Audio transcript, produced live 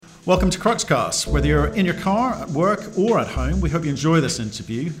Welcome to Cruxcast. Whether you're in your car, at work, or at home, we hope you enjoy this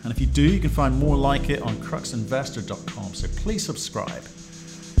interview. And if you do, you can find more like it on cruxinvestor.com. So please subscribe.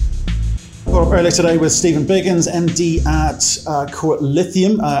 Caught up earlier today with Stephen Biggins, MD at Core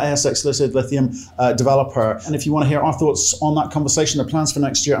Lithium, ASX-listed lithium developer. And if you want to hear our thoughts on that conversation, their plans for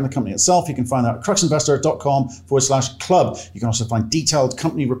next year and the company itself, you can find that at cruxinvestor.com/club. You can also find detailed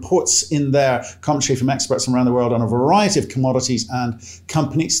company reports in there, commentary from experts from around the world on a variety of commodities and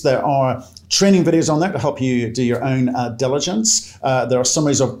companies. There are training videos on there to help you do your own diligence. There are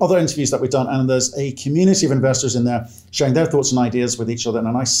summaries of other interviews that we've done, and there's a community of investors in there sharing their thoughts and ideas with each other in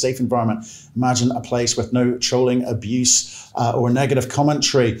a nice, safe environment. Imagine a place with no trolling, abuse, or negative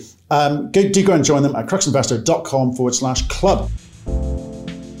commentary. Do go and join them at cruxinvestor.com/club.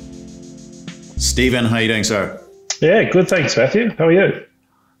 Stephen, how are you doing, sir? Yeah, good. Thanks, Matthew. How are you?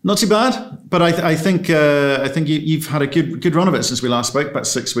 Not too bad, but I think you've had a good run of it since we last spoke about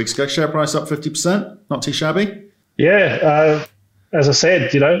 6 weeks ago. Share price up 50%, not too shabby. Yeah, as I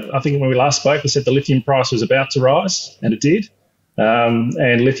said, I think when we last spoke, I said the lithium price was about to rise, and it did.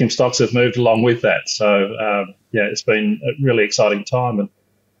 And lithium stocks have moved along with that. So it's been a really exciting time, and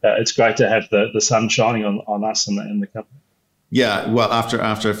it's great to have the sun shining on us and the company. Yeah, well, after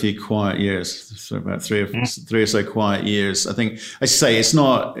a few quiet years, so about three or so quiet years, I think I say it's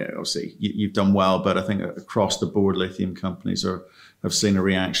not obviously you've done well, but I think across the board, lithium companies have seen a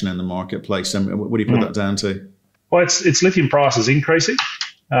reaction in the marketplace. And what do you put that down to? Well, it's lithium prices increasing.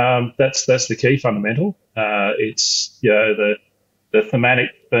 That's the key fundamental. It's the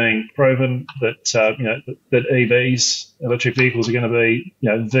thematic being proven that that EVs, electric vehicles, are going to be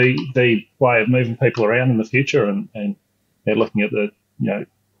the way of moving people around in the future, and they're looking at the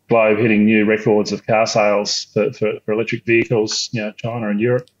globe hitting new records of car sales for electric vehicles, China and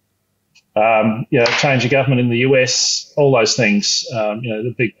Europe. Change of government in the US, all those things.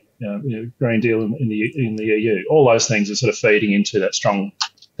 The big Green Deal in the EU, all those things are sort of feeding into that strong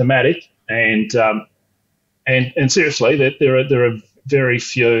thematic. And seriously, there are very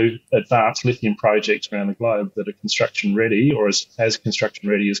few advanced lithium projects around the globe that are construction ready, or as construction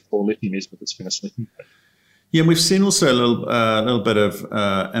ready as Core Lithium is with its finished lithium project. Yeah, and we've seen also a little bit of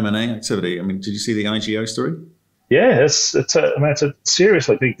M&A activity. I mean, did you see the IGO story? Yeah, it's a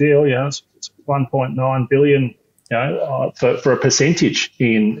seriously big deal. It's 1.9 billion. For a percentage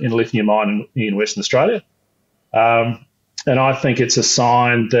in lithium mine in Western Australia, and I think it's a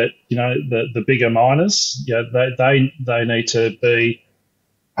sign that the bigger miners, they need to be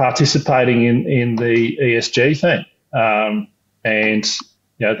participating in the ESG thing, and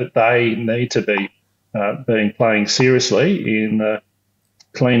that they need to be playing seriously in the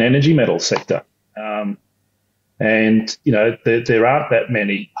clean energy metal sector. And there aren't that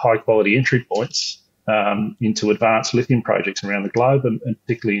many high quality entry points into advanced lithium projects around the globe, and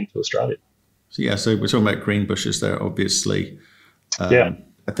particularly into Australia. So we're talking about green bushes there, obviously. I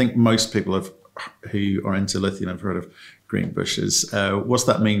think most people who are into lithium have heard of green bushes. What's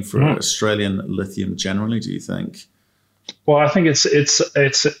that mean for Australian lithium generally, do you think? Well, I think it's a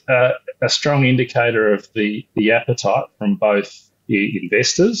strong indicator of the appetite from both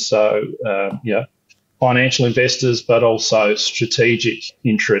investors, so financial investors, but also strategic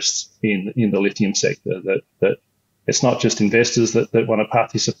interests in the lithium sector. That it's not just investors that want to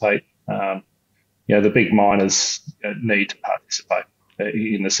participate. The big miners need to participate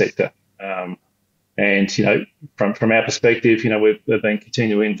in the sector. And from our perspective, we've been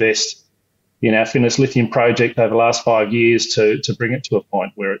continuing to invest in our Finniss lithium project over the last 5 years to bring it to a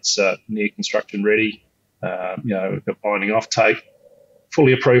point where it's near construction ready. We've got binding offtake,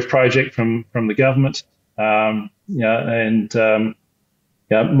 fully approved project from the government. Mining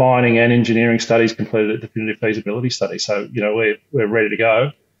and engineering studies completed a definitive feasibility study. So we're ready to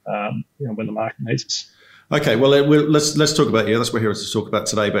go when the market needs us. Okay, well let's talk about that's what we're here to talk about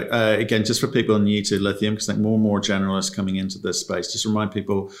today. But again, just for people new to lithium, because I think more and more generalists coming into this space, just remind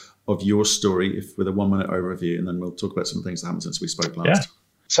people of your story with a 1 minute overview, and then we'll talk about some things that happened since we spoke last. Yeah.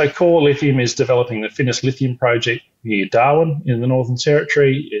 So Core Lithium is developing the Finniss lithium project near Darwin in the Northern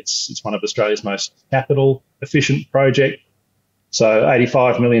Territory. It's one of Australia's most capital efficient project. So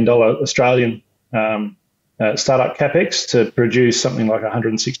 $85 million Australian startup capex to produce something like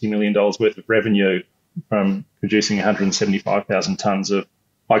 $160 million worth of revenue from producing 175,000 tonnes of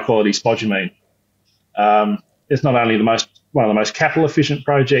high quality spodumene. It's not only one of the most capital efficient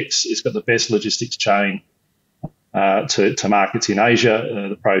projects, it's got the best logistics chain to markets in Asia.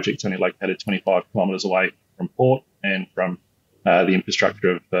 The project's only located 25 kilometres away from port and from the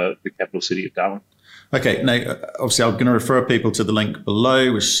infrastructure of the capital city of Darwin. Okay, now obviously I'm going to refer people to the link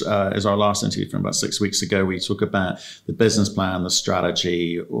below, which is our last interview from about 6 weeks ago. We talk about the business plan, the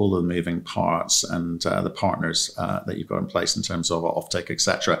strategy, all of the moving parts, and the partners that you've got in place in terms of offtake,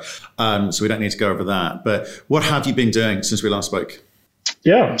 etc. So we don't need to go over that. But what have you been doing since we last spoke?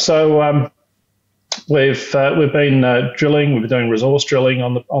 Yeah, so we've been drilling. We've been doing resource drilling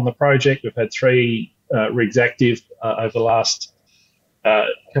on the project. We've had 3 rigs active over the last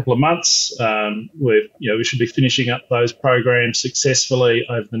couple of months. We should be finishing up those programs successfully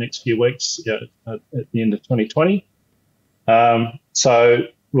over the next few weeks at the end of 2020. So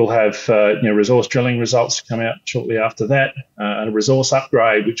we'll have resource drilling results come out shortly after that, and a resource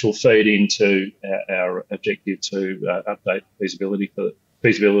upgrade which will feed into our objective to update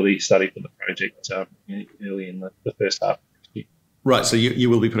feasibility study for the project early in the first half. Right. So you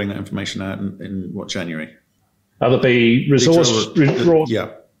will be putting that information out in what, January? There'll be the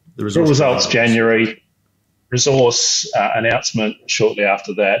results January, resource announcement shortly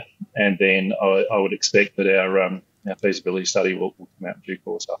after that, and then I would expect that our feasibility study will come out in due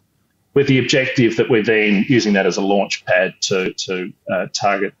course, with the objective that we're then using that as a launch pad to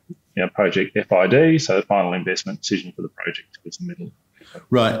target project FID, so the final investment decision for the project towards the middle.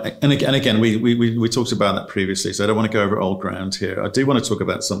 Right, and again, we talked about that previously, so I don't want to go over old ground here. I do want to talk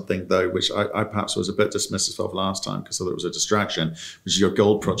about something, though, which I perhaps was a bit dismissive of last time because I thought it was a distraction, which is your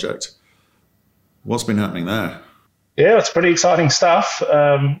gold project. What's been happening there? Yeah, it's pretty exciting stuff.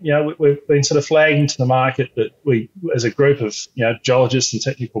 We've been sort of flagging to the market that we, as a group of geologists and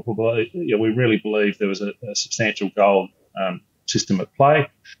technical people, we really believe there was a substantial gold system at play.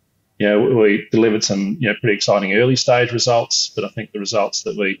 We delivered some pretty exciting early stage results, but I think the results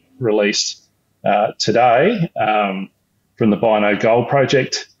that we released today from the Bino Gold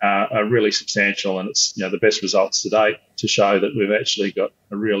Project are really substantial, and it's the best results to date to show that we've actually got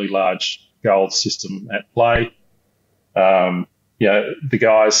a really large gold system at play. The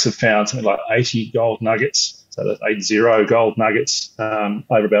guys have found something like 80 gold nuggets, so that's 80 gold nuggets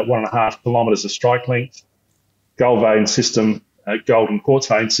over about 1.5 kilometres of strike length. Gold vein system. A gold and quartz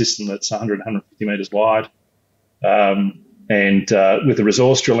vein system that's 150 metres wide. And with the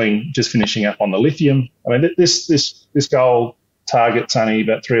resource drilling just finishing up on the lithium, I mean, this gold target's only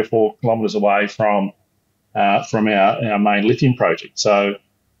about 3 or 4 kilometres away from our main lithium project. So,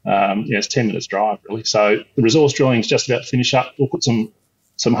 it's 10 minutes drive, really. So the resource drilling is just about to finish up. We'll put some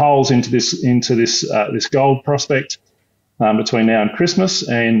holes into this gold prospect between now and Christmas,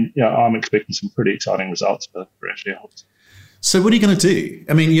 and I'm expecting some pretty exciting results for our shareholders. So what are you going to do?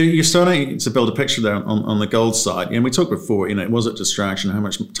 I mean, you're starting to build a picture there on the gold side. And we talked before, was it distraction, how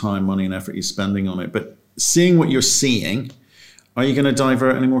much time, money and effort you're spending on it? But seeing what you're seeing, are you going to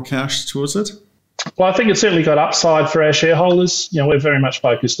divert any more cash towards it? Well, I think it's certainly got upside for our shareholders. We're very much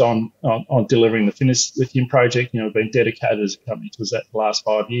focused on delivering the Finniss lithium project. We've been dedicated as a company to that the last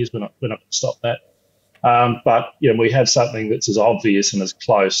 5 years. We're not going to stop that. But we have something that's as obvious and as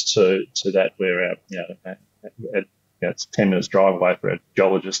close to that where it's 10 minutes drive away for our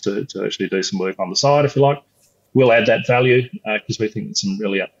geologists to actually do some work on the side, if you like. We'll add that value because we think there's some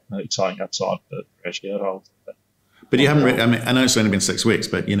really exciting upside for our shareholders. But you haven't really, I know it's only been 6 weeks,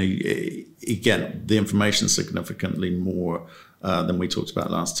 but, again, the information is significantly more than we talked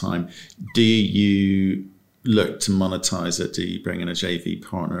about last time. Do you look to monetize it? Do you bring in a JV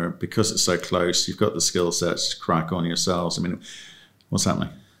partner? Because it's so close, you've got the skill sets to crack on yourselves. I mean, what's happening?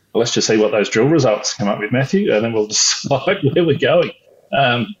 Well, let's just see what those drill results come up with, Matthew, and then we'll decide where we're going.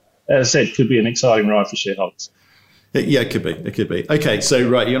 As I said, could be an exciting ride for shareholders. Yeah, it could be. It could be. Okay, so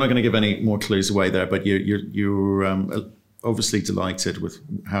right, you're not going to give any more clues away there, but you're obviously delighted with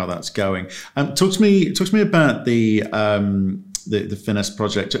how that's going. Talk to me about the Finniss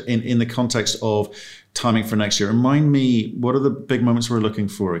project in the context of timing for next year. Remind me, what are the big moments we're looking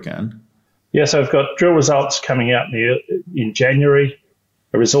for again? Yeah, so we've got drill results coming out in January.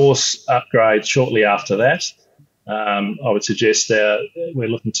 A resource upgrade shortly after that. I would suggest we're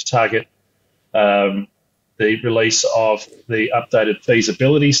looking to target the release of the updated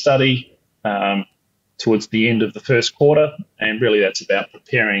feasibility study towards the end of the first quarter, and really that's about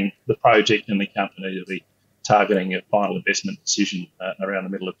preparing the project and the company to be targeting a final investment decision around the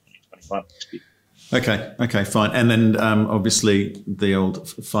middle of 2021. Okay, fine. And then obviously the old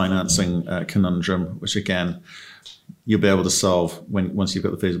financing conundrum, which again, you'll be able to solve once you've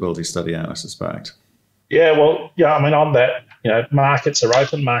got the feasibility study out, I suspect. Yeah, I mean, on that, markets are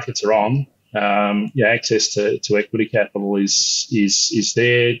open, markets are on. Access to equity capital is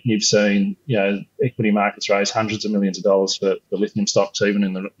there. You've seen, equity markets raise hundreds of millions of dollars for lithium stocks, even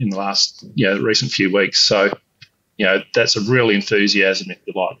in the last, recent few weeks. So, that's a real enthusiasm, if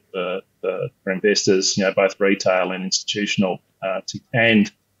you like, for investors, both retail and institutional,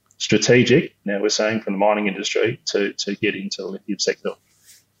 and strategic. Now we're saying from the mining industry to get into the lithium sector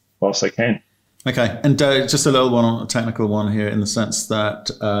whilst they can. Okay, and just a little one, a technical one here, in the sense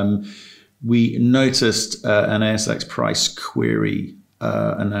that we noticed an ASX price query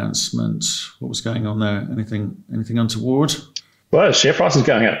announcement. What was going on there? Anything untoward? Well, the share price is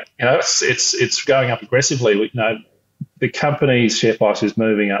going up. It's going up aggressively. The company's share price is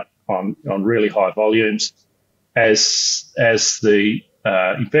moving up on really high volumes as the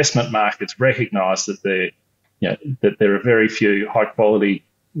investment markets recognise that there are very few high quality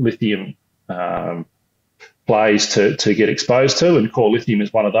lithium plays to get exposed to, and Core Lithium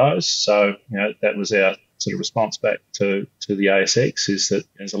is one of those. So that was our sort of response back to the ASX, is that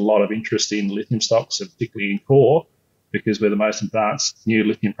there's a lot of interest in lithium stocks, and particularly in Core, because we're the most advanced new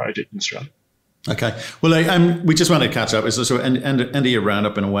lithium project in Australia. Okay. Well, we just wanted to catch up. It's sort of end of year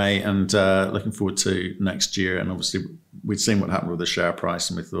roundup in a way, and looking forward to next year. And obviously, we'd seen what happened with the share price,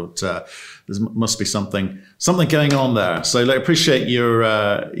 and we thought there must be something going on there. So I appreciate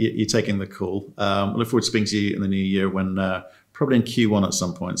you taking the call. I look forward to speaking to you in the new year, when probably in Q1 at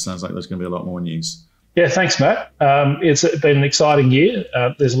some point. It sounds like there's going to be a lot more news. Yeah, thanks, Matt. It's been an exciting year.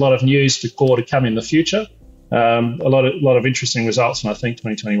 There's a lot of news for Core to come in the future. A lot of interesting results, and I think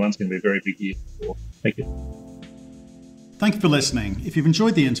 2021 is going to be a very big year. Thank you. Thank you for listening. If you've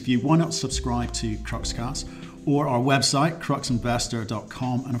enjoyed the interview, why not subscribe to Cruxcast, or our website,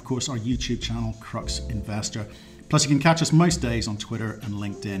 cruxinvestor.com, and of course our YouTube channel, Crux Investor. Plus, you can catch us most days on Twitter and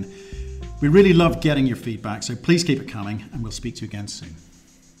LinkedIn. We really love getting your feedback, so please keep it coming, and we'll speak to you again soon.